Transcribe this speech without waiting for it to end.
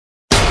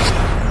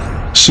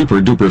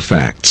Super duper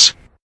facts.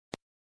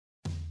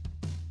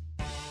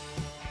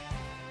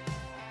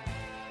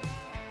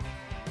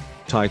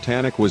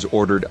 Titanic was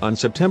ordered on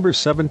September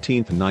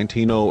 17,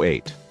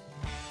 1908.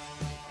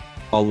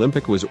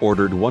 Olympic was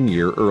ordered 1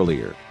 year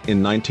earlier,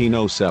 in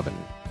 1907.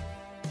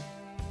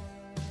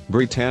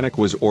 Britannic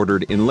was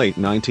ordered in late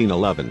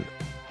 1911.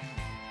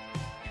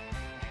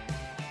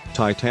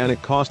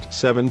 Titanic cost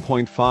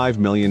 $7.5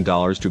 million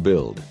to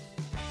build.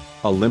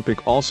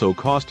 Olympic also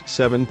cost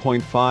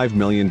 $7.5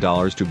 million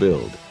to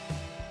build.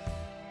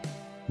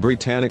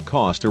 Britannic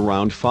cost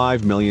around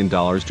 $5 million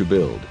to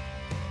build.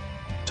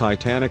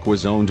 Titanic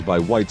was owned by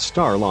White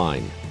Star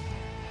Line.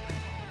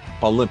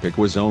 Olympic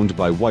was owned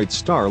by White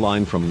Star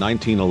Line from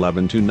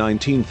 1911 to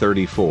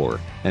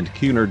 1934, and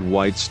Cunard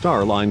White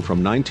Star Line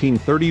from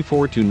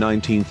 1934 to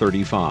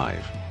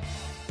 1935.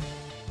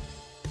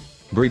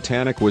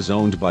 Britannic was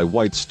owned by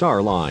White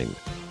Star Line.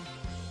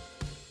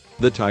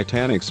 The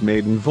Titanic's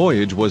maiden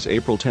voyage was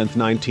April 10,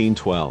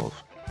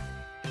 1912.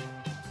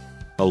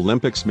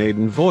 Olympic's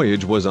maiden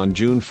voyage was on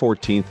June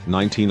 14,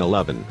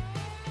 1911.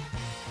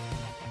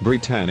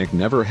 Britannic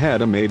never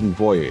had a maiden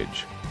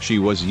voyage. She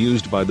was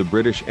used by the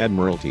British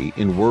Admiralty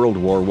in World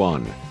War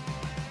I.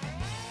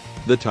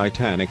 The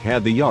Titanic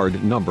had the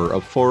yard number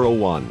of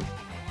 401.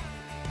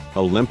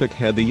 Olympic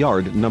had the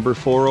yard number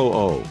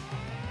 400.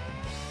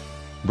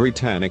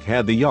 Britannic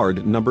had the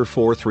yard number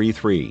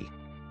 433.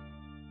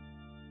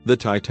 The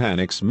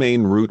Titanic's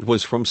main route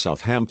was from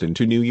Southampton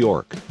to New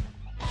York.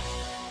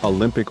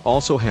 Olympic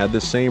also had the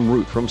same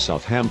route from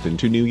Southampton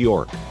to New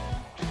York.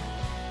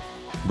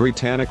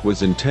 Britannic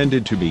was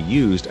intended to be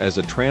used as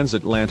a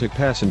transatlantic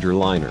passenger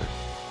liner.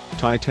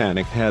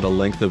 Titanic had a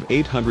length of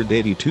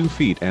 882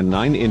 feet and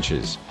 9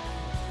 inches.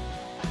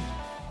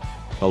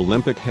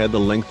 Olympic had the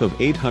length of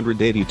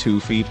 882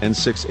 feet and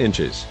 6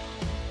 inches.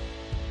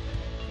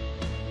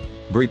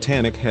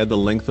 Britannic had the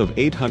length of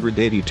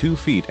 882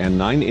 feet and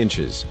 9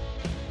 inches.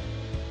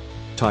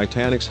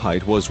 Titanic's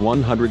height was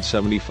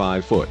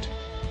 175 foot.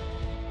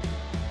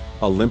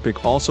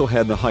 Olympic also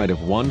had the height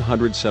of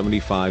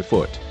 175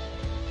 foot.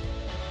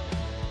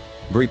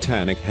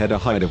 Britannic had a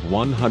height of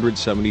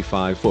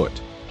 175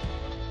 foot.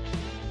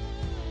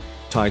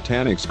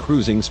 Titanic's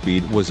cruising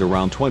speed was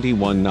around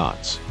 21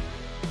 knots.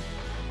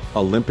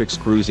 Olympic's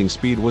cruising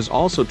speed was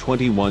also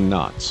 21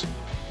 knots.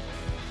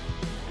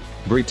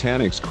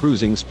 Britannic's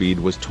cruising speed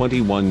was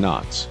 21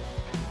 knots.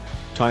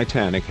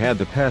 Titanic had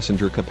the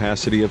passenger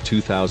capacity of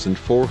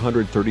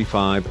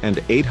 2,435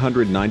 and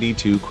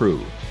 892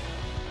 crew.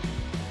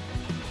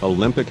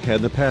 Olympic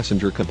had the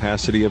passenger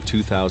capacity of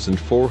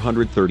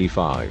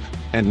 2,435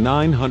 and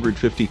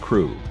 950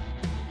 crew.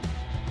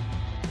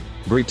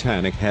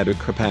 Britannic had a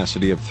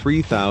capacity of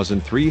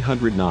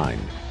 3,309.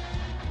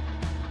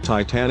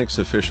 Titanic's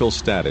official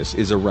status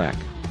is a wreck.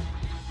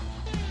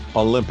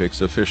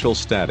 Olympic's official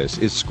status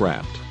is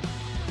scrapped.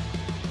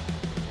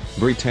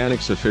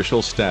 Britannic's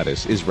official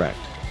status is wrecked.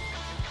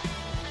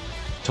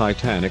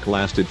 Titanic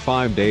lasted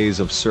 5 days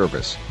of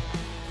service.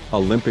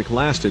 Olympic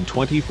lasted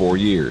 24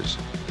 years.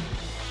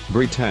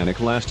 Britannic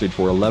lasted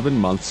for 11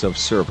 months of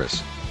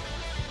service.